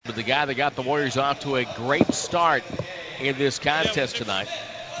but the guy that got the Warriors off to a great start in this contest tonight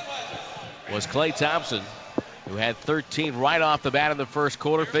was Klay Thompson, who had 13 right off the bat in the first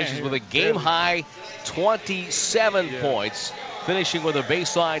quarter, finishes with a game-high 27 points, finishing with a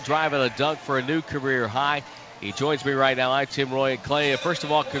baseline drive and a dunk for a new career high. He joins me right now. I'm Tim Roy and Klay. First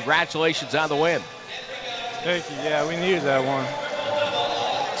of all, congratulations on the win. Thank you. Yeah, we needed that one.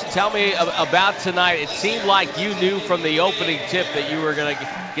 Tell me about tonight. It seemed like you knew from the opening tip that you were going to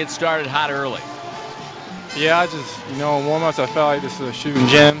get started hot early. Yeah, I just, in warm-ups, I felt like this was a shooting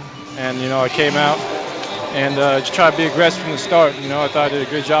gym. And, I came out and just tried to be aggressive from the start. I thought I did a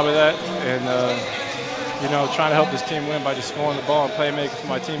good job of that. And, trying to help this team win by just scoring the ball and playmaking for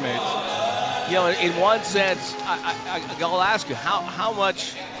my teammates. In one sense, I'll ask you, how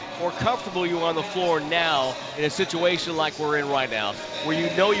much more comfortable you are on the floor now in a situation like we're in right now, where you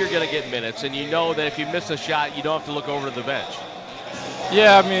know you're going to get minutes and you know that if you miss a shot, you don't have to look over to the bench?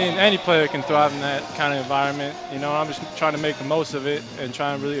 Yeah, I mean, any player can thrive in that kind of environment. I'm just trying to make the most of it and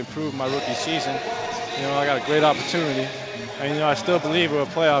trying to really improve my rookie season. I got a great opportunity. And, I still believe we're a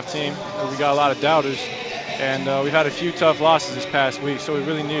playoff team. We got a lot of doubters. And we've had a few tough losses this past week, so we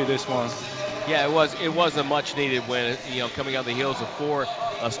really needed this one. Yeah, it was a much-needed win, coming on the heels of 4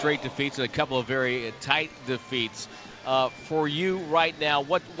 straight defeats and a couple of very tight defeats. For you right now,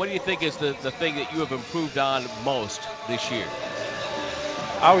 what do you think is the thing that you have improved on most this year?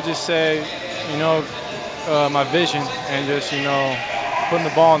 I would just say, my vision and just, putting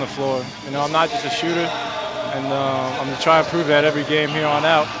the ball on the floor. I'm not just a shooter, and I'm going to try and prove that every game here on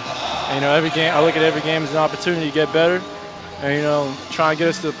out. And, every game, I look at every game as an opportunity to get better and, try and get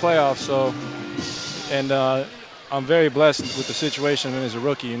us to the playoffs. I'm very blessed with the situation as a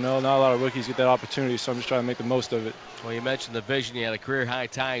rookie. Not a lot of rookies get that opportunity, so I'm just trying to make the most of it. Well, you mentioned the vision. You had a career-high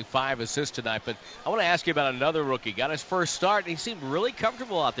tying 5 assists tonight, but I want to ask you about another rookie. Got his first start, and he seemed really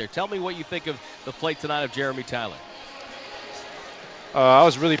comfortable out there. Tell me what you think of the play tonight of Jeremy Tyler. I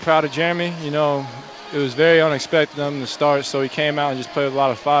was really proud of Jeremy. It was very unexpected of him to start, so he came out and just played with a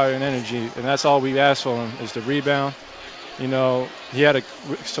lot of fire and energy, and that's all we asked for him is to rebound. He had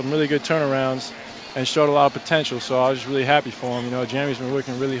some really good turnarounds and showed a lot of potential, so I was really happy for him. Jeremy's been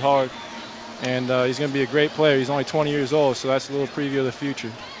working really hard, and he's going to be a great player. He's only 20 years old, so that's a little preview of the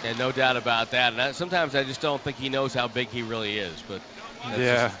future. And no doubt about that. And sometimes I just don't think he knows how big he really is, but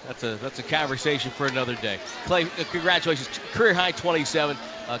that's a conversation for another day. Klay, congratulations. Career-high 27,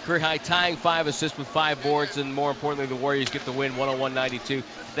 career-high tying 5 assists with 5 boards, and more importantly, the Warriors get the win 101-92.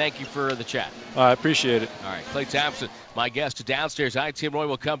 Thank you for the chat. I appreciate it. All right, Klay Thompson, my guest downstairs. Tim Roy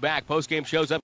will come back. Post-game shows up.